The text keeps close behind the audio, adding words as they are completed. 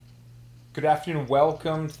Good afternoon.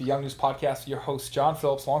 Welcome to the Young News Podcast with your host, John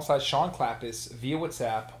Phillips, alongside Sean Clappis via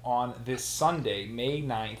WhatsApp on this Sunday, May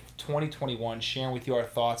 9th, 2021, sharing with you our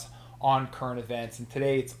thoughts on current events. And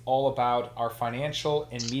today it's all about our financial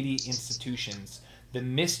and media institutions, the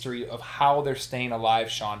mystery of how they're staying alive,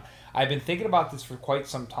 Sean. I've been thinking about this for quite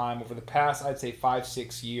some time. Over the past, I'd say 5,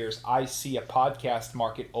 6 years, I see a podcast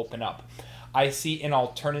market open up. I see an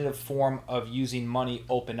alternative form of using money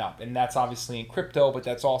open up. And that's obviously in crypto, but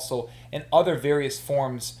that's also in other various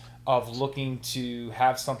forms of looking to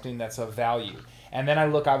have something that's of value. And then I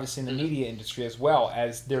look obviously in the media industry as well,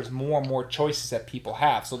 as there's more and more choices that people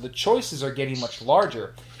have. So the choices are getting much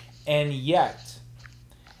larger. And yet,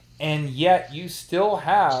 you still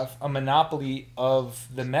have a monopoly of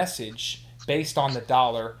the message based on the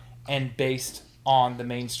dollar and based on the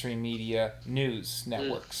mainstream media news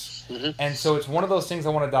networks. Mm-hmm. And so it's one of those things I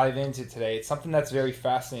want to dive into today. It's something that's very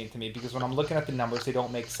fascinating to me because when I'm looking at the numbers, they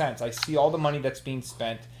don't make sense. I see all the money that's being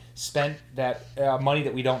spent that money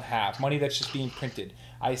that we don't have, money that's just being printed.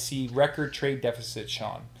 I see record trade deficits,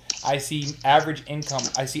 Sean. I see average income.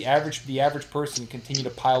 I see the average person continue to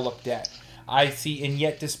pile up debt. I see, and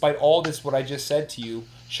yet, despite all this, what I just said to you,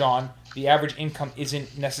 Sean, the average income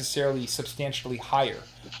isn't necessarily substantially higher,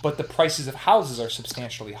 but the prices of houses are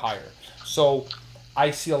substantially higher. So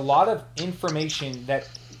I see a lot of information that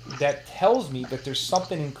tells me that there's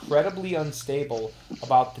something incredibly unstable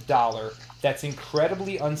about the dollar, that's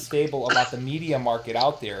incredibly unstable about the media market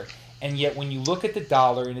out there. And yet, when you look at the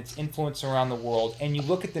dollar and its influence around the world, and you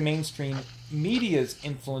look at the mainstream media's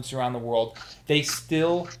influence around the world, they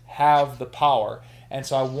still have the power. And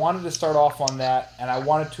so I wanted to start off on that, and I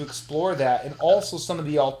wanted to explore that, and also some of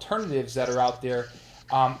the alternatives that are out there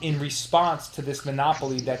in response to this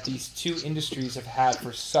monopoly that these two industries have had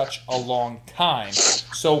for such a long time.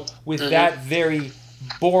 So, with that very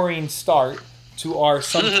boring start to our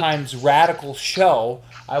sometimes radical show,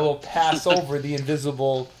 I will pass over the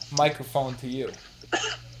invisible microphone to you.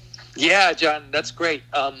 Yeah, John, that's great.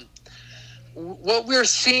 What we're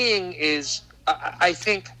seeing is, I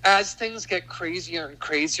think, as things get crazier and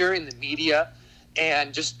crazier in the media,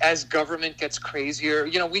 and just as government gets crazier,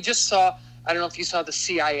 we just saw. I don't know if you saw the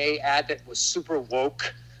CIA ad that was super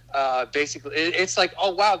woke. Basically, it's like,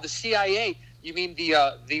 oh wow, the CIA. You mean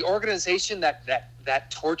the organization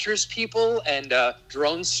that tortures people and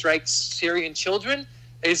drone strikes Syrian children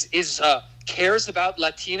is cares about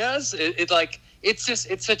Latinas?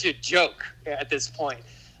 It's such a joke at this point.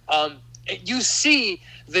 You see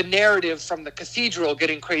the narrative from the cathedral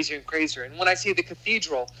getting crazier and crazier, and when I say the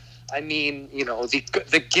cathedral, I mean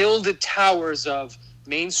the gilded towers of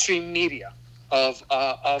mainstream media, of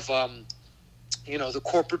the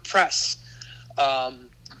corporate press,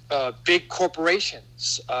 big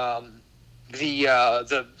corporations, the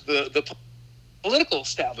political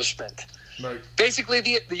establishment, Right. basically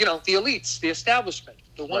the elites, the establishment,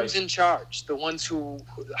 the ones Right. in charge, the ones who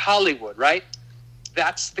Hollywood, right?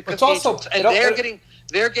 That's the It's also cathedrals, and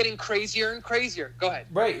they're getting crazier and crazier. Go ahead.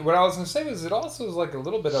 right. What I was gonna say was it also is like a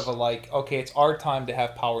little bit of a like, okay, it's our time to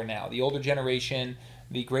have power now. The older generation,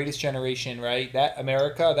 the greatest generation, right? That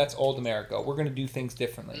America, that's old America. We're gonna do things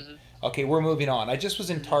differently. Mm-hmm. Okay, we're moving on. I just was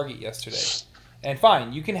in Target yesterday. And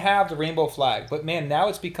fine, you can have the rainbow flag, but man, now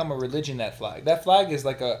it's become a religion. That flag. That flag is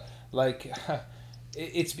like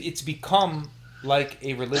it's become like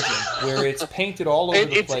a religion where it's painted all over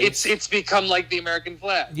the place. It's become like the American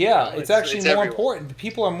flag. Yeah, it's actually it's more everywhere. important. The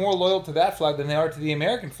people are more loyal to that flag than they are to the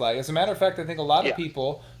American flag. As a matter of fact, I think a lot of Yeah.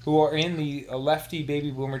 people who are in the lefty baby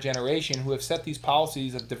boomer generation who have set these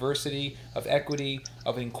policies of diversity, of equity,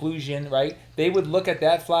 of inclusion, right? They would look at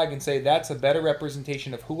that flag and say that's a better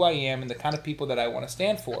representation of who I am and the kind of people that I want to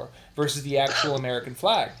stand for versus the actual American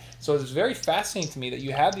flag. So it's very fascinating to me that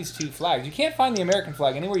you have these two flags. You can't find the American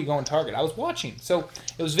flag anywhere you go in Target. I was watching. So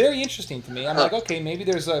it was very interesting to me. I'm like, okay, maybe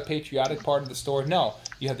there's a patriotic part of the store. No,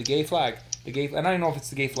 you have the gay flag. And I don't know if it's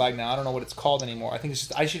the gay flag now. I don't know what it's called anymore. I think it's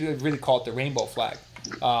just, I should really call it the rainbow flag.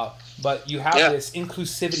 But you have this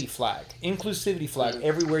inclusivity flag. Inclusivity flag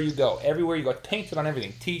everywhere you go. Everywhere you go. It's painted on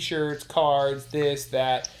everything. T-shirts, cards, this,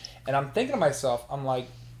 that. And I'm thinking to myself, I'm like,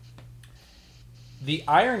 the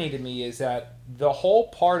irony to me is that the whole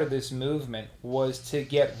part of this movement was to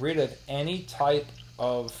get rid of any type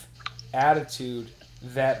of attitude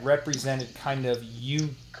that represented kind of you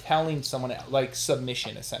telling someone like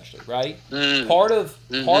submission, essentially, right? Part of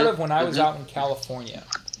when I was out in California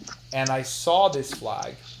and I saw this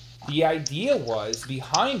flag, the idea was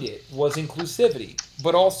behind it was inclusivity,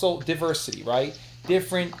 but also diversity, right?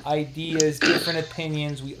 Different ideas, different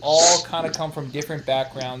opinions. We all kind of come from different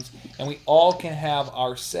backgrounds, and we all can have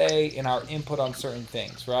our say and our input on certain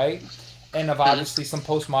things, right? and of obviously some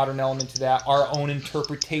postmodern element to that, our own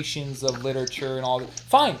interpretations of literature and all that.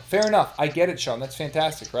 Fine, fair enough. I get it, Sean. That's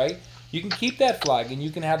fantastic, right? You can keep that flag and you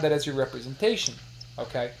can have that as your representation,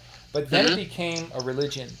 okay? But then it became a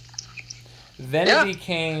religion. Then it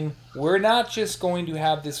became, we're not just going to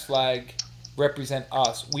have this flag represent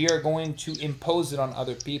us. We are going to impose it on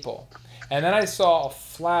other people. And then I saw a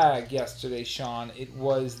flag yesterday, Sean. It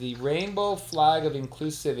was the rainbow flag of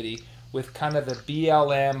inclusivity with kind of the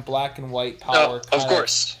BLM black and white power. Of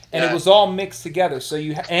course. And it was all mixed together. So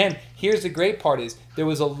and here's the great part is there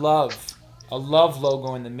was a love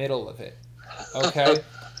logo in the middle of it. Okay?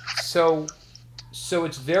 So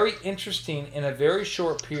it's very interesting in a very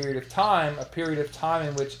short period of time, a period of time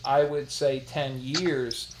in which I would say 10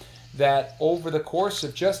 years, that over the course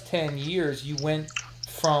of just 10 years, you went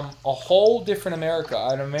from a whole different America,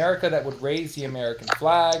 an America that would raise the American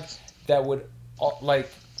flag, that would, like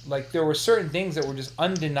there were certain things that were just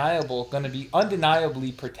going to be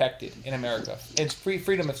undeniably protected in America. And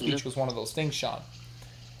freedom of speech was one of those things, Sean.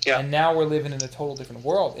 Yeah. And now we're living in a total different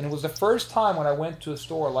world. And it was the first time when I went to a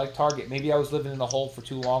store like Target, maybe I was living in the hole for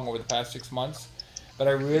too long over the past 6 months, but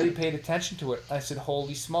I really paid attention to it. I said,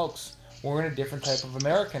 holy smokes, we're in a different type of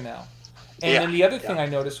America now. And then the other thing I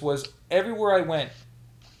noticed was everywhere I went,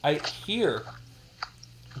 I hear,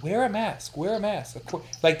 wear a mask, wear a mask.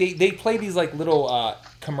 Like they play these like little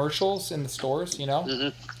commercials in the stores, you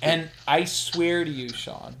know? And I swear to you,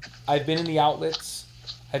 Sean, I've been in the outlets,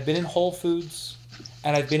 I've been in Whole Foods,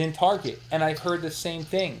 and I've been in Target, and I've heard the same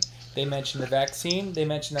thing. They mention the vaccine, they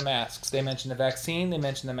mention the masks. They mention the vaccine, they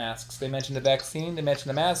mention the masks. They mention the vaccine, they mention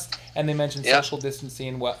the masks, and they mention social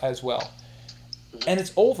distancing as well. And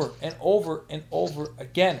it's over and over and over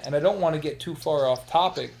again. And I don't want to get too far off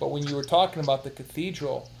topic, but when you were talking about the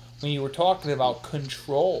cathedral, when you were talking about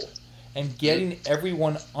control and getting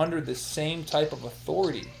everyone under the same type of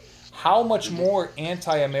authority, how much more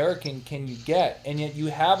anti-American can you get? And yet you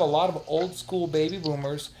have a lot of old school baby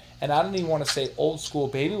boomers, and I don't even want to say old school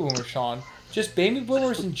baby boomers, Sean, just baby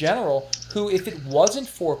boomers in general, who if it wasn't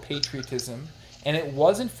for patriotism, and it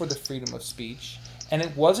wasn't for the freedom of speech, and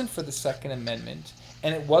it wasn't for the Second Amendment,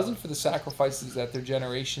 and it wasn't for the sacrifices that their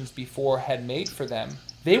generations before had made for them,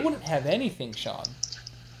 they wouldn't have anything, Sean.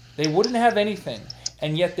 They wouldn't have anything.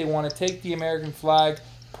 And yet they want to take the American flag,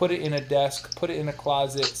 put it in a desk, put it in a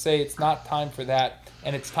closet, say it's not time for that,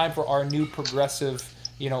 and it's time for our new progressive,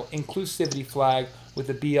 inclusivity flag with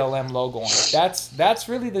the BLM logo on it. That's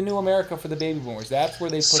really the new America for the baby boomers. That's where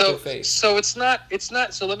they put their face. So it's not.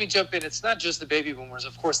 So let me jump in. It's not just the baby boomers.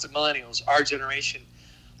 Of course, the millennials, our generation,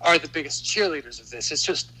 are the biggest cheerleaders of this. It's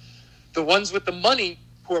just the ones with the money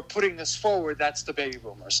who are putting this forward. That's the baby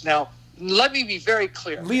boomers. Now, let me be very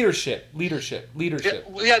clear. Leadership.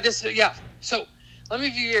 So let me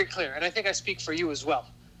be very clear, and I think I speak for you as well.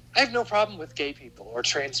 I have no problem with gay people or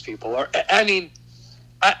trans people,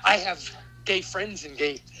 I have gay friends and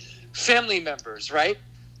gay family members, right?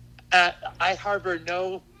 I harbor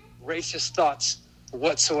no racist thoughts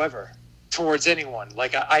whatsoever towards anyone.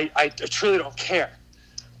 Like, I truly don't care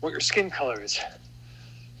what your skin color is.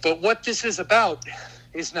 But what this is about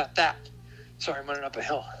is not that. Sorry, I'm running up a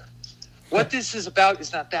hill. What this is about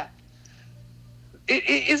is not that.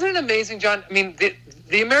 Isn't it amazing, John? I mean,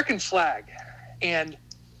 the American flag, and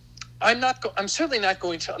I'm certainly not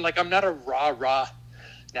going to, I'm not a rah-rah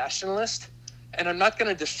nationalist, and I'm not going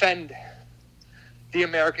to defend the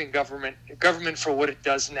American government for what it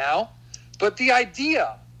does now. But the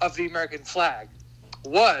idea of the American flag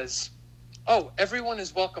was, everyone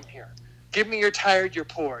is welcome here. Give me your tired, your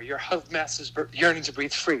poor, your health masses yearning to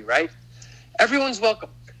breathe free, right? Everyone's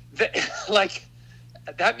welcome.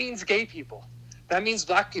 That means gay people. That means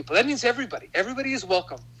black people. That means everybody. Everybody is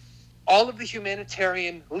welcome. All of the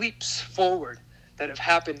humanitarian leaps forward that have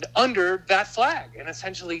happened under that flag, and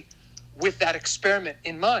essentially with that experiment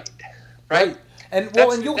in mind, right? And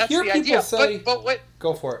you'll hear people idea. Say, but wait,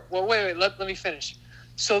 go for it. Well, wait, let me finish.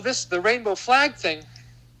 So the rainbow flag thing,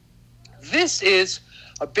 this is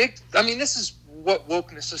this is what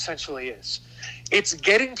wokeness essentially is. It's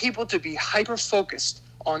getting people to be hyper-focused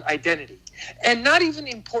on identity, and not even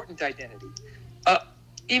important identity.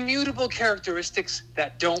 Immutable characteristics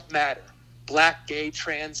that don't matter. Black, gay,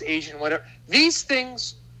 trans, Asian, whatever. These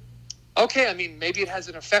things, maybe it has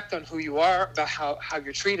an effect on who you are, about how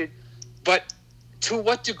you're treated, but to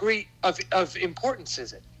what degree of importance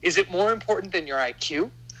is it? Is it more important than your IQ?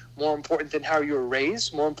 More important than how you were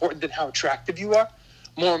raised? More important than how attractive you are?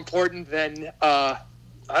 More important than,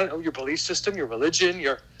 your belief system, your religion,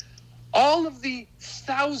 all of the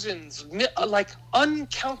thousands,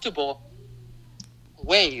 uncountable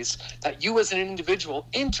ways that you as an individual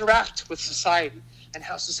interact with society and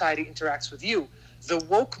how society interacts with you. The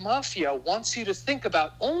woke mafia wants you to think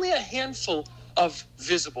about only a handful of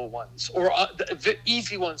visible ones or the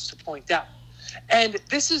easy ones to point out. And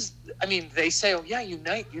this is, I mean, they say, oh, yeah,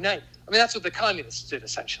 unite. I mean, that's what the communists did,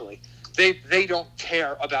 essentially. They don't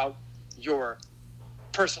care about your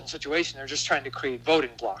personal situation. They're just trying to create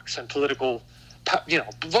voting blocks and political,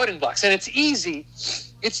 voting blocks. And it's easy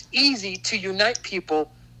to unite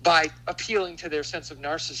people by appealing to their sense of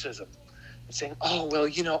narcissism and saying, oh,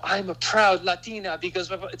 well, I'm a proud Latina because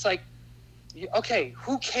it's like, okay,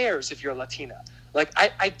 who cares if you're Latina? Like,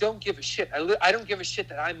 I don't give a shit. I don't give a shit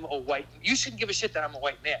that I'm a white. You shouldn't give a shit that I'm a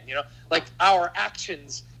white man, Like, our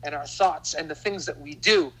actions and our thoughts and the things that we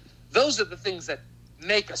do, those are the things that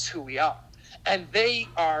make us who we are. And they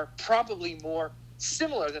are probably more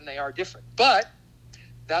similar than they are different. But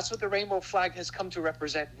that's what the rainbow flag has come to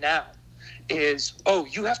represent now is,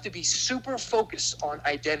 you have to be super focused on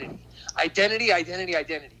identity. Identity.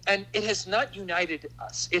 And it has not united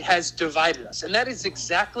us. It has divided us. And that is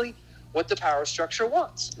exactly what the power structure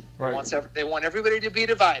wants. Right. They want everybody to be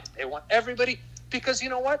divided. They want everybody, because you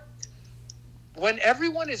know what? When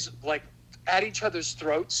everyone is like at each other's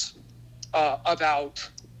throats about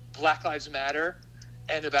Black Lives Matter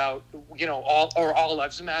and about all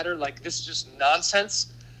lives matter, like this is just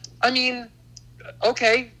nonsense. I mean,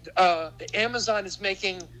 okay, Amazon is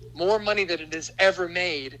making more money than it has ever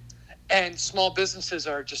made, and small businesses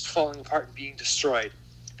are just falling apart and being destroyed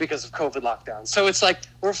because of COVID lockdown. So it's like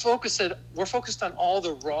we're focused on all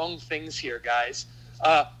the wrong things here, guys.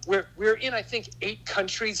 We're in, I think, 8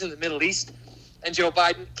 countries in the Middle East, and Joe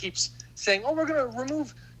Biden keeps saying, we're going to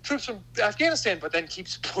remove troops from Afghanistan, but then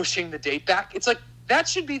keeps pushing the date back. It's like that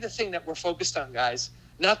should be the thing that we're focused on, guys,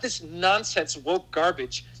 not this nonsense woke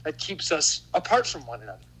garbage that keeps us apart from one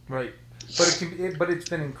another. Right. But it's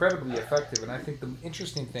been incredibly effective, and I think the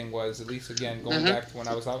interesting thing was, at least again, going back to when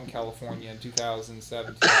I was out in California in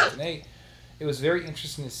 2007, 2008, it was very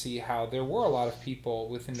interesting to see how there were a lot of people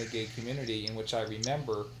within the gay community, in which I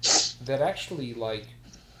remember, that actually, like,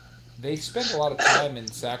 they spent a lot of time and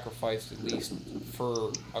sacrificed, at least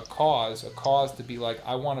for a cause to be like,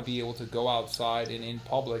 I want to be able to go outside and in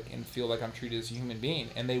public and feel like I'm treated as a human being,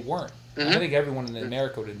 and they weren't. I think everyone in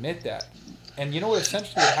America would admit that. And you know what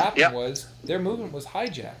essentially what happened was their movement was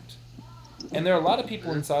hijacked. And there are a lot of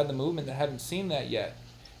people inside the movement that haven't seen that yet.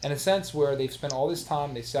 In a sense where they've spent all this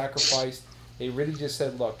time, they sacrificed, they really just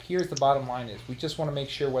said, look, here's the bottom line is, we just want to make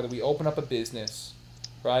sure whether we open up a business,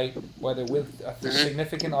 right, whether with a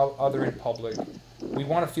significant other in public, we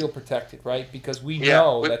want to feel protected, right? Because we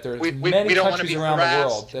know that there's many countries around the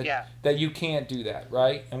world that you can't do that,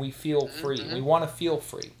 right? And we feel free. We want to feel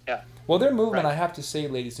free. Yeah. Well, their movement, I have to say,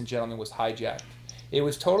 ladies and gentlemen, was hijacked. It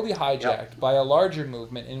was totally hijacked by a larger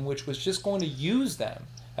movement in which was just going to use them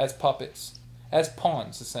as puppets, as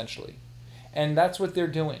pawns, essentially. And that's what they're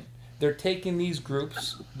doing. They're taking these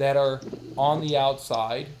groups that are on the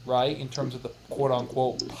outside, right, in terms of the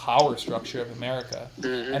quote-unquote power structure of America,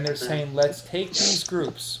 and they're saying, let's take these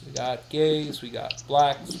groups. We got gays, we got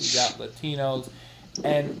blacks, we got Latinos,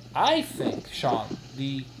 and I think, Sean,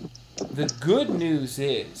 the good news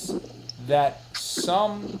is that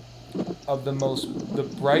some of the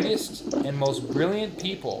brightest and most brilliant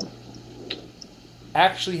people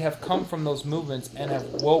actually have come from those movements and have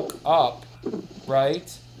woke up,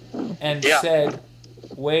 right? And said,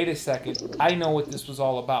 wait a second, I know what this was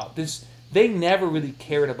all about. They never really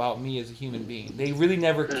cared about me as a human being. They really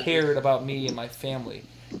never cared about me and my family.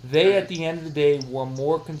 They, at the end of the day, were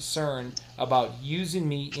more concerned about using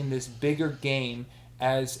me in this bigger game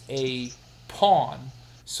as a pawn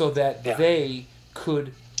so that they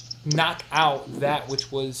could knock out that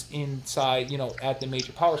which was inside, at the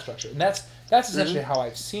major power structure. And that's essentially how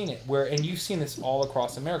I've seen it. And you've seen this all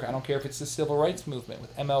across America. I don't care if it's the civil rights movement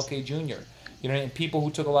with MLK Jr., and people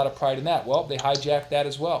who took a lot of pride in that. Well, they hijacked that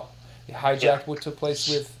as well. They hijacked what took place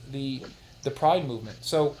with the Pride movement.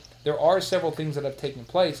 So there are several things that have taken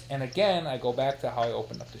place. And again, I go back to how I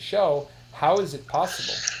opened up the show. How is it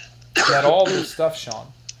possible that all this stuff, Sean,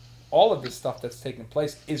 all of this stuff that's taken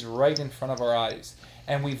place is right in front of our eyes?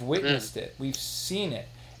 And we've witnessed it. We've seen it.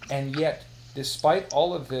 And yet, despite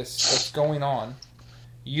all of this that's going on,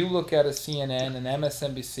 you look at a CNN, an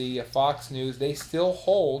MSNBC, a Fox News, they still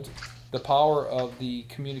hold the power of the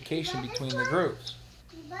communication between the groups.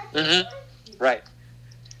 Right.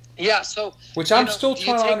 Yeah, so... Which I'm still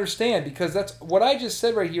trying to understand, because that's what I just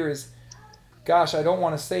said right here is, gosh, I don't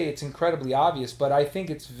want to say it's incredibly obvious, but I think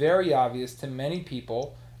it's very obvious to many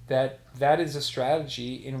people that is a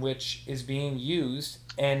strategy in which is being used,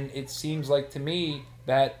 and it seems like to me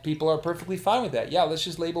that people are perfectly fine with that. Yeah, let's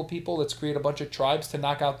just label people, let's create a bunch of tribes to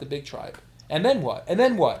knock out the big tribe. And then what? And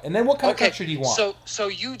then what? And then what kind of country do you want? So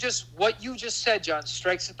what you just said, John,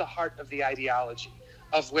 strikes at the heart of the ideology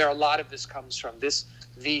of where a lot of this comes from.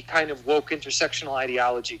 The kind of woke intersectional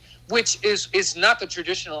ideology, which is not the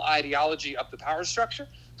traditional ideology of the power structure,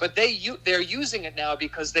 but they're using it now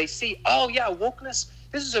because they see, oh yeah, wokeness.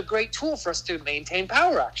 This is a great tool for us to maintain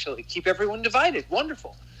power. Actually, keep everyone divided.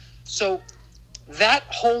 Wonderful. So that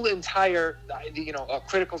whole entire,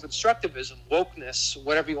 critical constructivism, wokeness,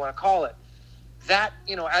 whatever you want to call it, that,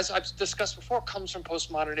 as I've discussed before, comes from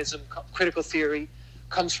postmodernism, critical theory,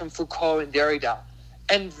 comes from Foucault and Derrida,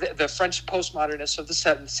 and the French postmodernists of the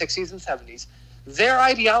 60s and 70s. Their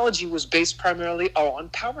ideology was based primarily on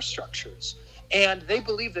power structures, and they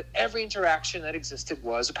believed that every interaction that existed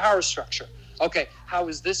was a power structure. Okay, how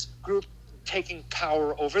is this group taking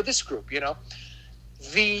power over this group? In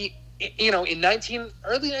early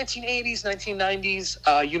 1980s,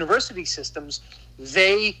 1990s, university systems,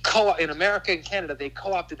 in America and Canada, they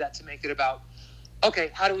co-opted that to make it about,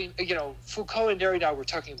 okay, how do we, Foucault and Derrida were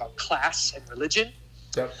talking about class and religion.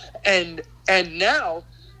 Yep. And now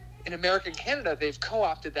in America and Canada, they've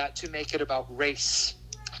co-opted that to make it about race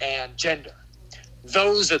and gender.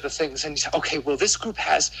 Those are the things. And you say, okay, well, this group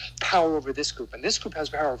has power over this group, and this group has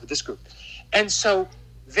power over this group. And so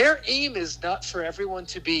their aim is not for everyone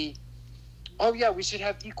to be, oh yeah, we should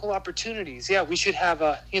have equal opportunities. Yeah, we should have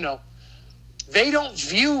they don't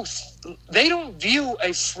view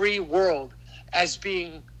a free world as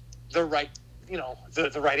being the right,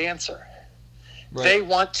 the right answer. Right. They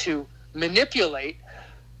want to manipulate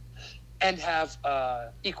and have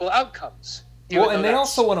equal outcomes. And they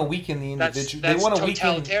also want to weaken the individual. That's they want to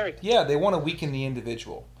totalitarian. They want to weaken the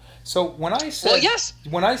individual. So when I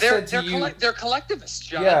said, they're collectivists,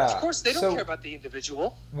 John. Yeah, of course, they don't care about the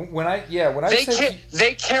individual.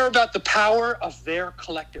 They care about the power of their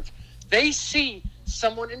collective. They see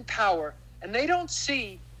someone in power, and they don't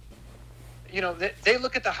see, they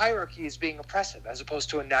look at the hierarchy as being oppressive, as opposed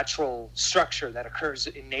to a natural structure that occurs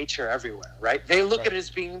in nature everywhere, right? They look at it as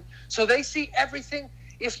being, so they see everything.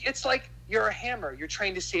 If it's like you're a hammer, you're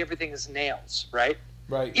trained to see everything as nails, right?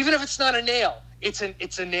 Right. Even if it's not a nail, it's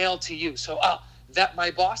a nail to you. So, that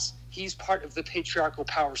my boss, he's part of the patriarchal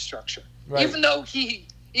power structure. Right. Even though he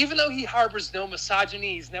harbors no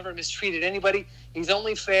misogyny, he's never mistreated anybody. He's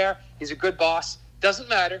only fair. He's a good boss. Doesn't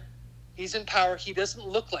matter. He's in power. He doesn't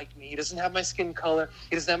look like me. He doesn't have my skin color.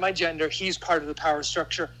 He doesn't have my gender. He's part of the power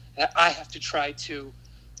structure that I have to try to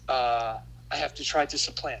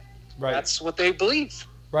supplant. Right. That's what they believe.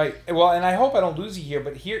 Right. Well, and I hope I don't lose you here,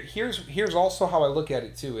 but here's also how I look at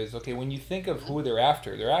it too. Is okay when you think of who they're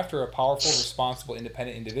after a powerful, responsible,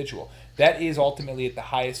 independent individual. That is ultimately at the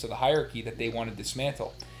highest of the hierarchy that they want to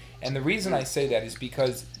dismantle. And the reason I say that is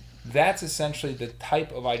because that's essentially the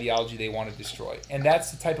type of ideology they want to destroy, and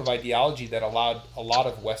that's the type of ideology that allowed a lot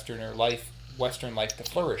of Western life to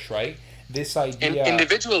flourish. Right. This idea,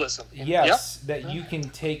 individualism. Yes, that you can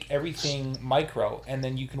take everything micro and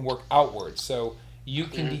then you can work outwards. So you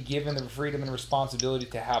can be given the freedom and responsibility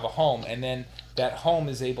to have a home, and then that home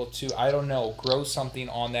is able to, grow something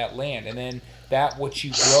on that land, and then that what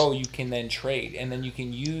you grow you can then trade, and then you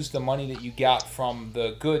can use the money that you got from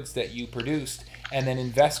the goods that you produced and then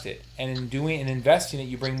invest it. And in investing it,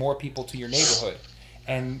 you bring more people to your neighborhood,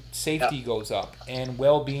 and safety goes up, and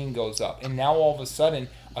well-being goes up, and now all of a sudden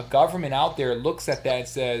a government out there looks at that and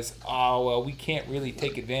says, oh, well, we can't really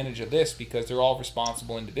take advantage of this because they're all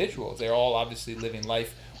responsible individuals. They're all obviously living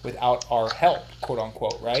life without our help, quote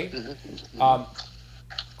unquote, right?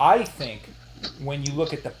 I think when you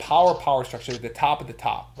look at the power structure at the top of the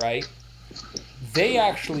top, right, they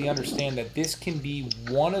actually understand that this can be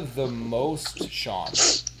one of the most,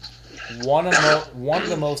 one of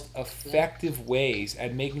the most effective ways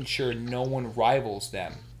at making sure no one rivals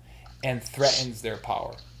them and threatens their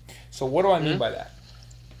power. So what do I mean by that?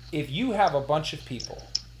 If you have a bunch of people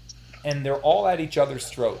and they're all at each other's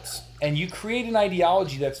throats, and you create an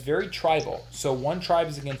ideology that's very tribal, so one tribe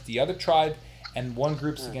is against the other tribe and one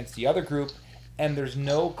group's against the other group, and there's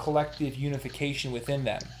no collective unification within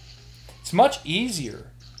them, it's much easier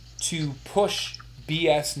to push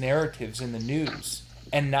BS narratives in the news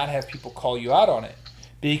and not have people call you out on it,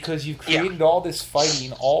 because you've created all this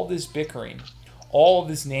fighting, all this bickering, all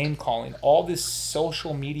this name calling, all this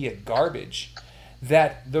social media garbage,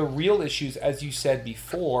 that the real issues, as you said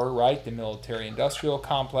before, right, the military-industrial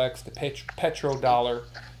complex, the petrodollar,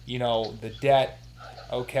 the debt,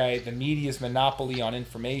 okay, the media's monopoly on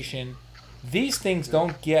information, these things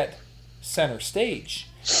don't get center stage.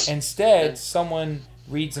 Instead, someone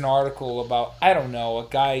reads an article about, I don't know, a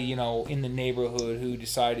guy, in the neighborhood who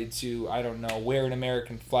decided to, I don't know, wear an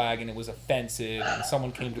American flag and it was offensive, and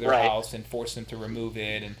someone came to their Right. house and forced them to remove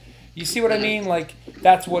it, and you see what I mean? Like,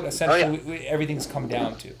 that's what essentially everything's come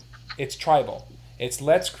down to. It's tribal. It's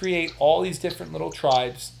let's create all these different little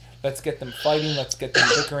tribes, let's get them fighting, let's get them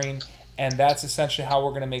bickering, and that's essentially how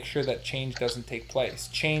we're going to make sure that change doesn't take place.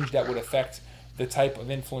 Change that would affect the type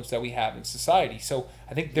of influence that we have in society. So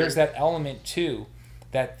I think there's that element too,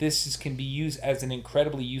 that can be used as an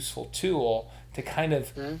incredibly useful tool to kind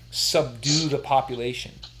of subdue the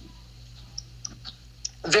population.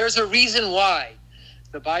 There's a reason why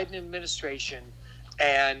the Biden administration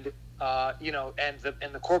and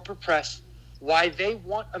the corporate press, why they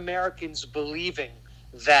want Americans believing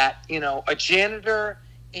that a janitor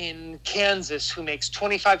in Kansas who makes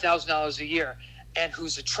 $25,000 a year and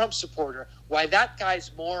who's a Trump supporter, why that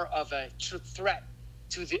guy's more of a threat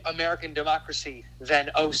to the American democracy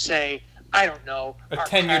than, say, I don't know, our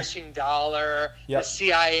crashing dollar, the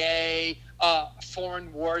CIA,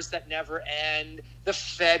 foreign wars that never end, the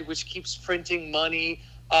Fed, which keeps printing money,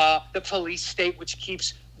 the police state, which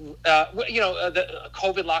keeps, the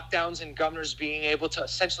COVID lockdowns and governors being able to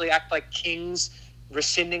essentially act like kings,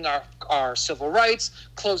 rescinding our civil rights,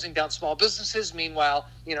 closing down small businesses. Meanwhile,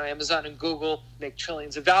 Amazon and Google make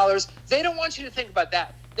trillions of dollars. They don't want you to think about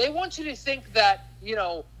that. They want you to think that,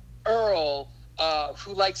 Earl,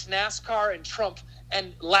 who likes NASCAR and Trump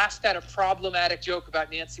and laughed at a problematic joke about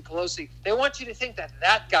Nancy Pelosi, they want you to think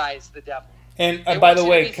that guy is the devil. And by the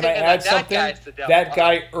way, can I add something? That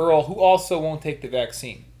guy, Earl, who also won't take the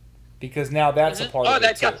vaccine. Because now that's a part of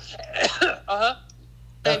it, too. Guy.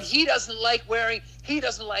 And he doesn't like wearing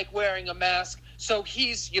a mask, so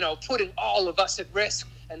he's, putting all of us at risk.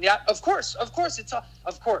 And of course,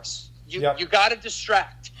 you got to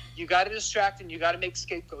distract. You got to distract, and you got to make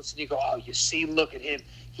scapegoats. And you go, oh, you see, look at him.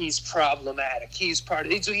 He's problematic. He's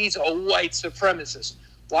he's a white supremacist.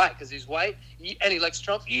 Why? Because he's white and he likes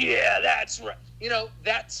Trump. Yeah, that's right.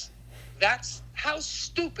 That's how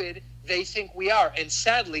stupid they think we are. And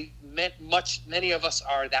sadly, many of us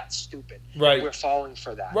are that stupid. Right. We're falling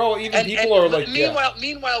for that. Well, people are like.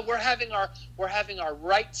 Meanwhile, we're having our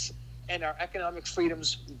rights and our economic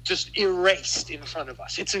freedoms just erased in front of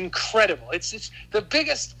us. It's incredible. It's the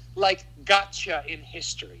biggest gotcha in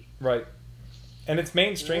history. Right. And it's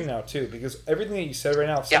mainstream now too, because everything that you said right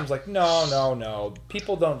now seems like no.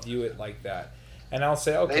 People don't view it like that. And I'll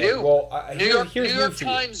say, okay, they do. Well, New York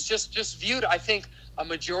Times just viewed, I think, a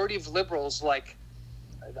majority of liberals like.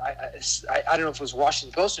 I don't know if it was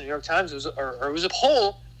Washington Post or New York Times, or it was a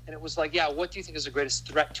poll, and it was like, what do you think is the greatest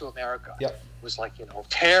threat to America? Yep. It was like,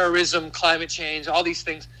 terrorism, climate change, all these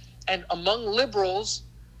things. And among liberals,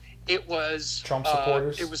 it was Trump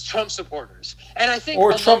supporters. It was Trump supporters, and I think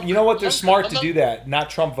Trump. You know what? They're smart to do that,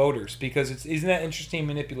 not Trump voters, because isn't that interesting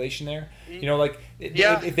manipulation there?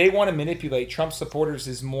 If they want to manipulate, Trump supporters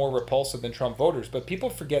is more repulsive than Trump voters. But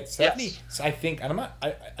people forget 70. Yes. I think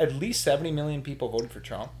at least 70 million people voted for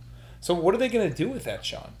Trump. So what are they going to do with that,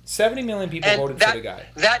 Sean? 70 million people voted for the guy.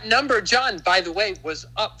 That number, John, by the way, was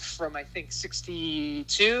up from I think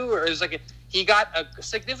 62, or it was he got a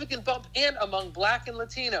significant bump in among Black and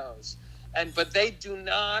Latinos, but they do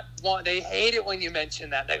not want. They hate it when you mention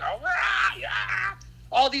that. They go, rah, yeah.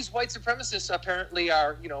 All these white supremacists apparently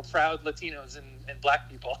are, proud Latinos and Black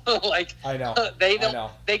people. I know. They don't. I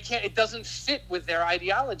know. They can't. It doesn't fit with their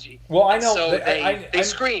ideology. Well, I know. So they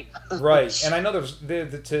scream. Right, and I know there's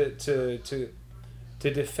to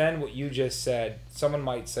defend what you just said. Someone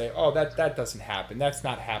might say, "Oh, that doesn't happen. That's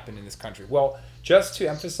not happened in this country." Well, just to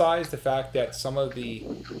emphasize the fact that some of these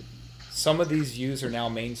views are now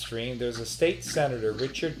mainstream. There's a state senator,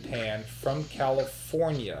 Richard Pan, from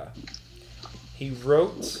California. He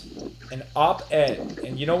wrote an op-ed,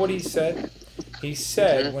 and you know what he said? He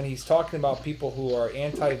said, when he's talking about people who are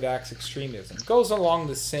anti-vax extremism, goes along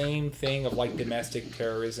the same thing of domestic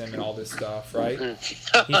terrorism and all this stuff, right?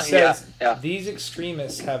 He says, these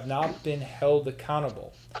extremists have not been held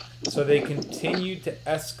accountable, so they continue to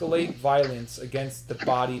escalate violence against the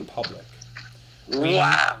body public.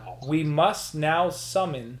 We must now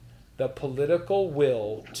summon the political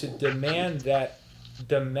will to demand that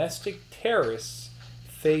domestic terrorists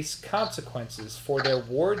face consequences for their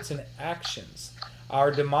words and actions.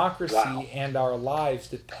 Our democracy and our lives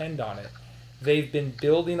depend on it. They've been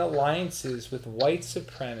building alliances with white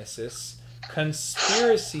supremacists,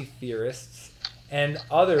 conspiracy theorists, and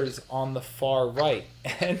others on the far right.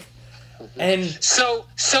 And so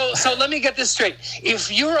let me get this straight.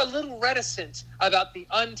 If you're a little reticent about the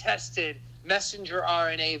untested messenger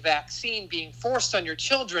RNA vaccine being forced on your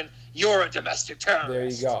children, you're a domestic terrorist. There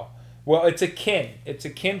you go. Well, it's akin. It's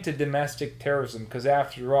akin to domestic terrorism because,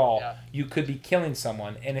 after all, Yeah, you could be killing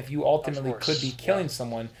someone, and if you of ultimately could be course. Yeah, killing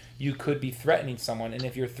someone, you could be threatening someone, and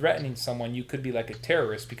if you're threatening someone, you could be like a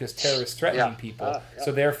terrorist because terrorists yeah, threatening people. yeah.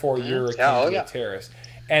 So therefore, Hmm. you're Yeah, akin oh to a yeah. terrorist.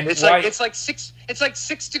 And It's like why? it's like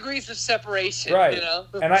 6 degrees of separation, you Right. know?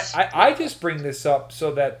 And I Yeah. just bring this up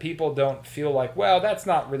so that people don't feel like, well, that's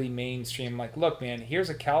not really mainstream. Like, look, man, here's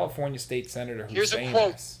a California state senator who's Here's a saying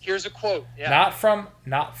quote. this. Here's a quote. Yeah. Not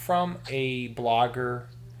from a blogger,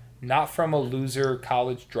 not from a loser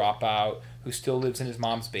college dropout who still lives in his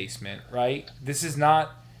mom's basement, right? Uh-huh. This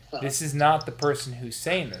is not the person who's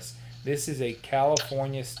saying this. This is a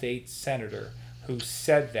California state senator who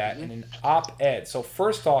said that Hmm. in an op-ed. So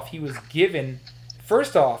first off, LA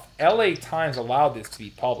Times allowed this to be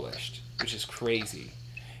published, which is crazy.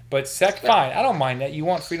 But Yeah. fine, I don't mind that. You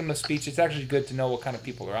want freedom of speech. It's actually good to know what kind of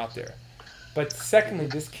people are out there. But secondly,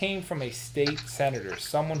 Hmm. this came from a state senator,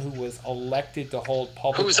 someone who was elected to hold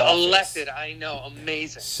public Who's office. elected? I know.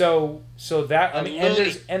 Amazing. So that, I A mean,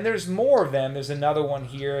 loony. and there's more of them. There's another one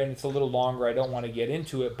here, and it's a little longer. I don't want to get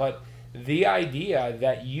into it, but the idea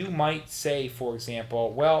that you might say, for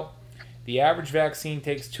example, well, the average vaccine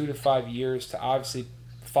takes 2 to 5 years to obviously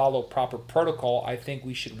follow proper protocol. I think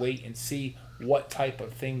we should wait and see what type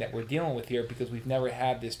of thing that we're dealing with here because we've never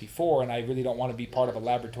had this before, and I really don't want to be part of a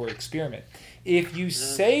laboratory experiment. If you Hmm.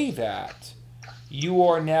 say that, you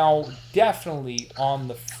are now definitely on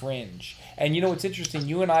the fringe. And you know what's interesting?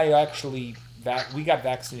 You and I actually we got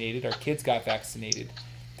vaccinated. Our kids got vaccinated.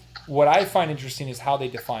 What I find interesting is how they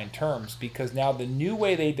define terms because now the new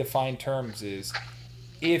way they define terms is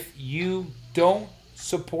if you don't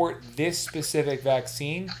support this specific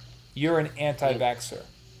vaccine, you're an Hmm. anti-vaxxer,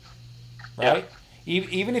 Yeah. right?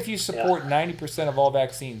 Even if you Yeah. support 90% of all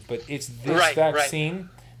vaccines, but it's this Right. Right. vaccine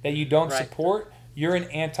that you don't Right. support, you're an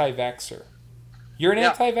anti-vaxxer. You're an Yeah.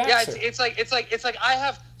 Yeah. It's anti-vaxxer. it's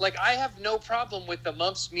like I have no problem with the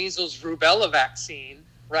mumps, measles, rubella vaccine,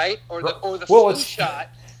 right? Or the Well, flu it's shot.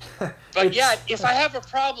 But it's yet, if I have a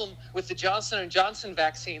problem with the Johnson and Johnson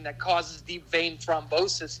vaccine that causes deep vein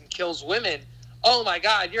thrombosis and kills women, oh my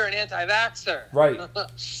God, you're an anti-vaxxer. right.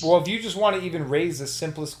 Well, if you just want to even raise the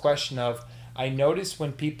simplest question of, I noticed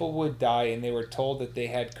when people would die and they were told that they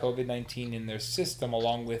had COVID 19 in their system,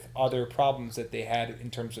 along with other problems that they had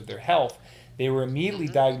in terms of their health, they were immediately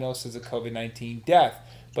Hmm. diagnosed as a COVID 19 death.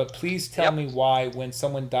 But please tell Yep. me why, when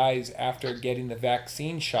someone dies after getting the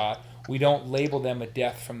vaccine shot, we don't label them a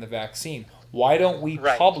death from the vaccine. Why don't we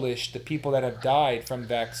Right. publish the people that have died from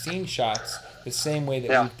vaccine shots the same way that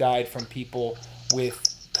Yeah. we've died from people with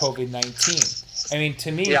COVID 19? I mean,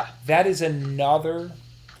 to me, Yeah. that is another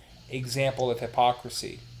example of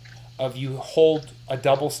hypocrisy. Of you hold a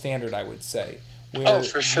double standard, I would say, Oh, where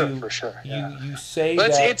for sure, you for sure. you Yeah. you say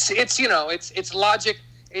But that it's it's logic.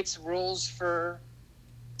 It's rules for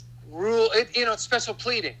it's special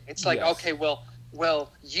pleading. It's like, yes, okay, well,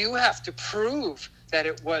 you have to prove that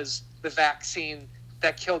it was the vaccine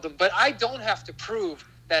that killed him, but I don't have to prove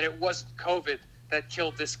that it wasn't COVID that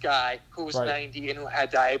killed this guy who was right, 90 and who had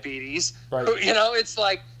diabetes. right, It's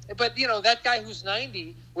like, but that guy who's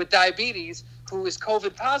 90 with diabetes who is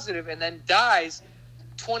COVID positive and then dies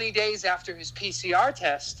 20 days after his PCR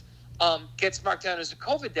test, gets marked down as a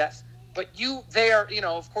COVID death. But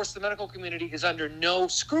of course, the medical community is under no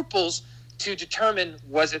scruples to determine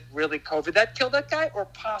was it really COVID that killed that guy or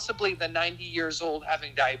possibly the 90 years old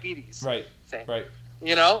having diabetes right, thing. right,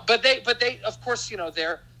 But they, of course,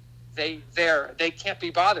 they can't be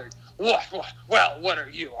bothered. What are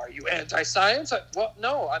you? Are you anti-science? Well,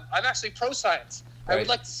 no, I'm actually pro-science. I would right,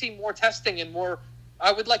 like to see more testing and more.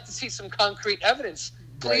 I would like to see some concrete evidence,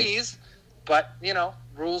 right. please. But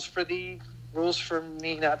rules for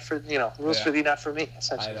me, not for rules Yeah. for thee, not for me. I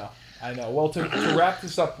Essentially. know. I know. Well, to wrap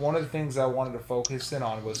this up, one of the things I wanted to focus in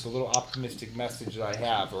on was the little optimistic message that I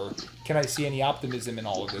have, or can I see any optimism in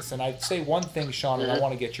all of this? And I'd say one thing, Sean, and I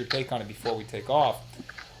want to get your take on it before we take off.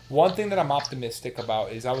 One thing that I'm optimistic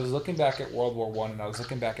about is I was looking back at World War One and I was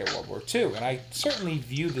looking back at World War Two, and I certainly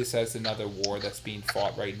view this as another war that's being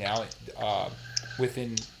fought right now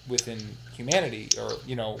within humanity, or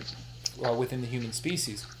within the human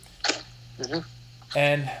species. Mm-hmm.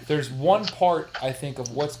 And there's one part, I think,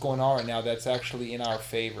 of what's going on right now that's actually in our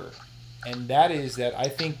favor. And that is that I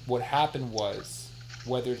think what happened was,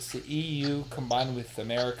 whether it's the EU combined with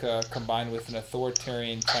America, combined with an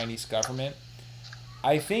authoritarian Chinese government,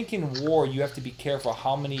 I think in war you have to be careful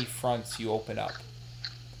how many fronts you open up.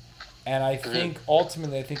 And I think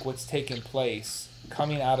ultimately, I think what's taken place,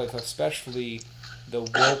 coming out of especially the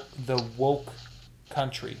woke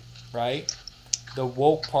country, right? The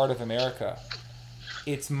woke part of America,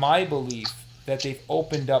 it's my belief that they've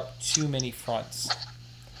opened up too many fronts.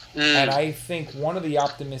 And I think one of the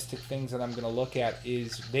optimistic things that I'm going to look at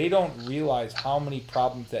is they don't realize how many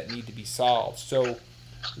problems that need to be solved. So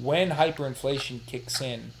when hyperinflation kicks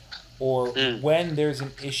in, or when there's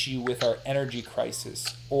an issue with our energy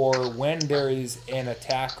crisis, or when there is an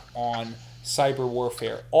attack on cyber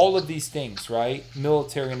warfare, all of these things, right?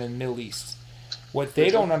 Military in the Middle East. What they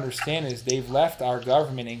don't understand is they've left our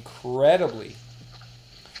government incredibly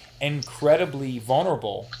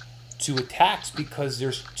vulnerable to attacks because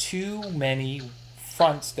there's too many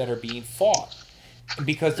fronts that are being fought. And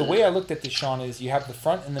because the way I looked at this, Sean, is you have the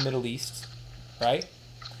front in the Middle East, right?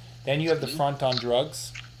 Then you have the front on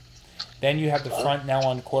drugs. Then you have the front now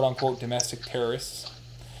on quote-unquote domestic terrorists.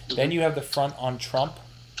 Then you have the front on Trump.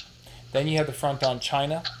 Then you have the front on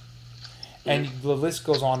China. And the list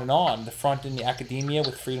goes on and on. The front in the academia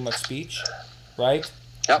with freedom of speech, right?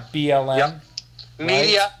 Yep. BLM. Yep.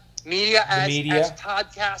 Right? Media as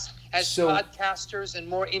podcasters and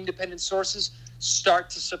more independent sources start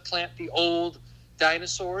to supplant the old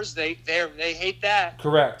dinosaurs. They hate that.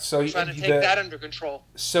 Correct. So they're trying to take that under control.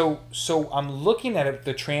 So I'm looking at it.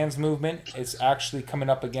 The trans movement is actually coming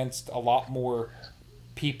up against a lot more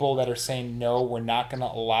people that are saying no, we're not going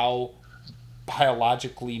to allow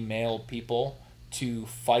biologically male people to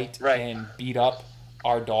fight and beat up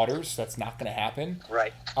our daughters. That's not going to happen.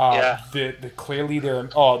 Right. Clearly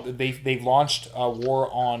they've launched a war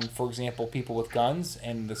on, for example, people with guns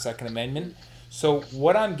and the Second Amendment. So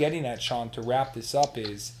what I'm getting at, Sean, to wrap this up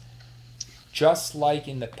is, just like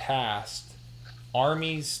in the past,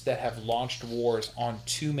 armies that have launched wars on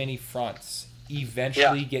too many fronts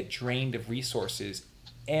eventually get drained of resources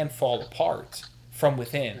and fall apart from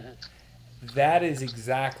within. That is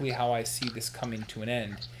exactly how I see this coming to an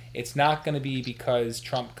end. It's not going to be because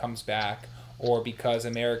Trump comes back or because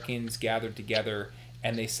Americans gathered together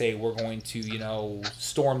and they say we're going to,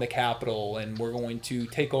 storm the Capitol and we're going to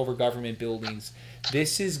take over government buildings.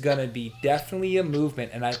 This is going to be definitely a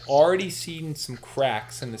movement, and I've already seen some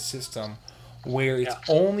cracks in the system where it's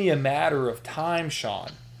only a matter of time, Sean,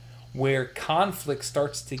 where conflict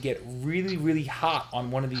starts to get really, really hot on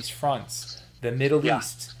one of these fronts. The Middle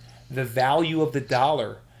East, the value of the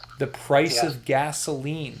dollar, the price of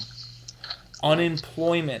gasoline,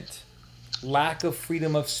 unemployment, lack of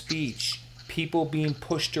freedom of speech, people being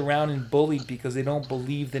pushed around and bullied because they don't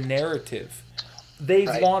believe the narrative.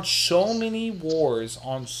 They've launched so many wars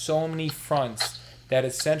on so many fronts that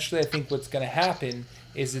essentially I think what's going to happen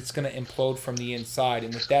is it's going to implode from the inside.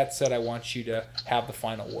 And with that said, I want you to have the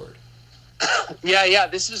final word. Yeah,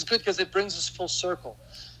 this is good because it brings us full circle.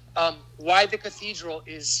 Why the Cathedral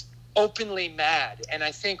is openly mad, and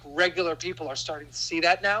I think regular people are starting to see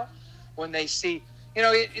that now when they see,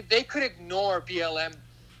 they could ignore BLM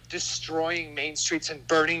destroying main streets and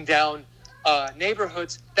burning down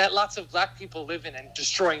neighborhoods that lots of black people live in and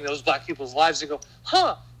destroying those black people's lives and go,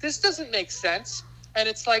 this doesn't make sense. And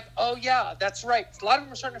it's like, oh yeah, that's right. A lot of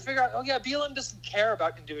them are starting to figure out, oh yeah, BLM doesn't care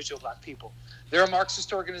about individual black people. They're a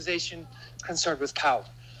Marxist organization concerned with power.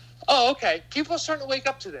 Oh, okay. People are starting to wake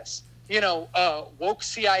up to this. Woke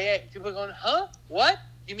CIA. People are going, what?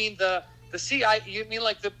 You mean the CIA? You mean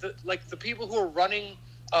like the people who are running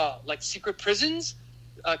like secret prisons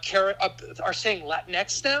are saying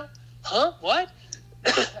Latinx now? What?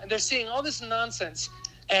 And they're seeing all this nonsense,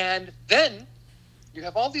 and then you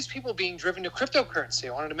have all these people being driven to cryptocurrency.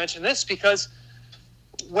 I wanted to mention this because,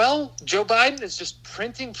 Joe Biden is just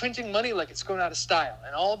printing money like it's going out of style,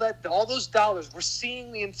 and all those dollars. We're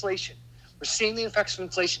seeing the inflation. We're seeing the effects of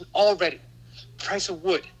inflation already. The price of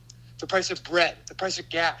wood, the price of bread, the price of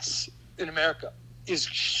gas in America is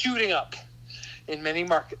shooting up in many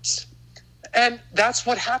markets. And that's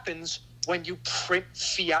what happens when you print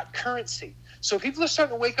fiat currency. So people are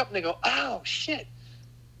starting to wake up and they go, oh, shit.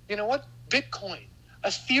 You know what? Bitcoin,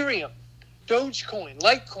 Ethereum, Dogecoin,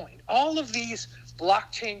 Litecoin, all of these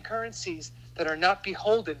blockchain currencies that are not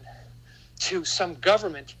beholden to some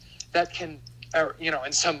government that can,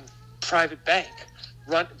 and some private bank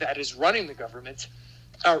that is running the government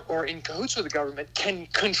or in cahoots with the government can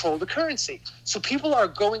control the currency. So people are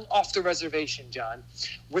going off the reservation, John,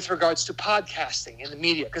 with regards to podcasting and the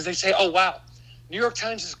media, because they say, oh, wow, New York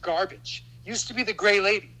Times is garbage. Used to be the gray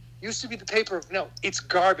lady. Used to be the paper of no, it's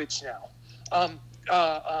garbage now.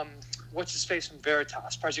 What's his face from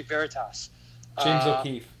Veritas, Project Veritas? James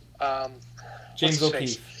O'Keefe. James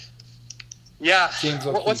O'Keefe. Yeah. James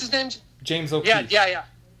O'Keefe. What's his name? James O'Keefe. Yeah.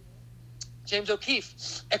 James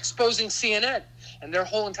O'Keefe exposing CNN and their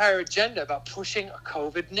whole entire agenda about pushing a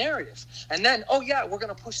COVID narrative. And then, oh yeah, we're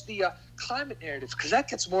going to push the climate narrative because that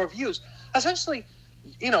gets more views. Essentially,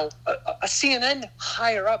 a CNN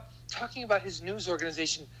higher up talking about his news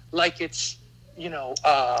organization like it's,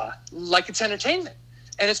 like it's entertainment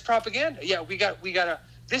and it's propaganda. Yeah, we gotta.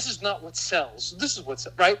 This is not what sells. This is what's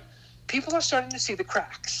right. People are starting to see the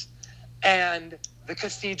cracks, and the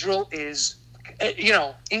cathedral is,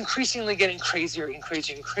 increasingly getting crazier and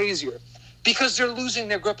crazier and crazier because they're losing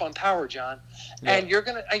their grip on power, John. Yeah. And you're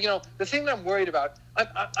gonna, the thing that I'm worried about.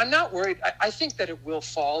 I'm not worried. I think that it will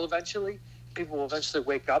fall eventually. People will eventually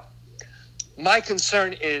wake up. My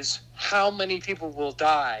concern is how many people will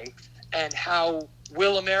die and how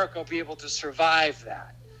will America be able to survive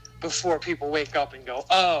that before people wake up and go,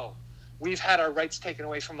 oh, we've had our rights taken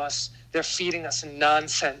away from us. They're feeding us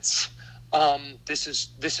nonsense. This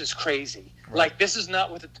is crazy. Right. Like, this is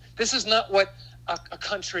not what a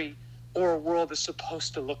country or a world is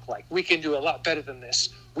supposed to look like. We can do a lot better than this.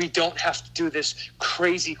 We don't have to do this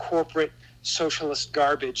crazy corporate socialist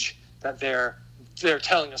garbage that they're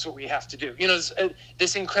telling us what we have to do.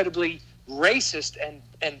 This incredibly racist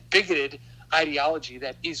and bigoted ideology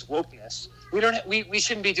that is wokeness. We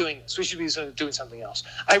shouldn't be doing this. We should be doing something else.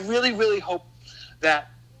 I really, really hope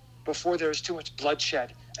that before there is too much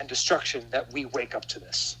bloodshed and destruction that we wake up to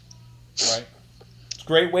this. Right.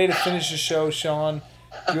 Great way to finish the show, Sean.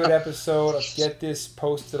 Good episode. I'll get this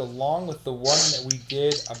posted along with the one that we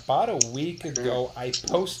did about a week ago. I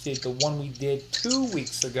posted the one we did 2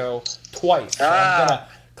 weeks ago twice. So I'm going to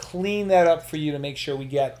clean that up for you to make sure we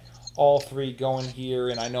get all three going here.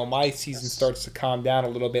 And I know my season starts to calm down a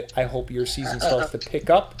little bit. I hope your season starts to pick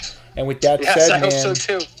up. And with that said, I man. hope so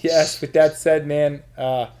too. Yes, with that said, man,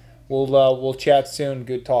 we'll chat soon.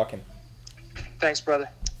 Good talking. Thanks, brother.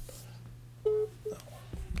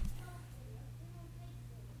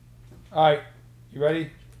 All right, you ready?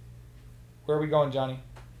 Where are we going, Johnny?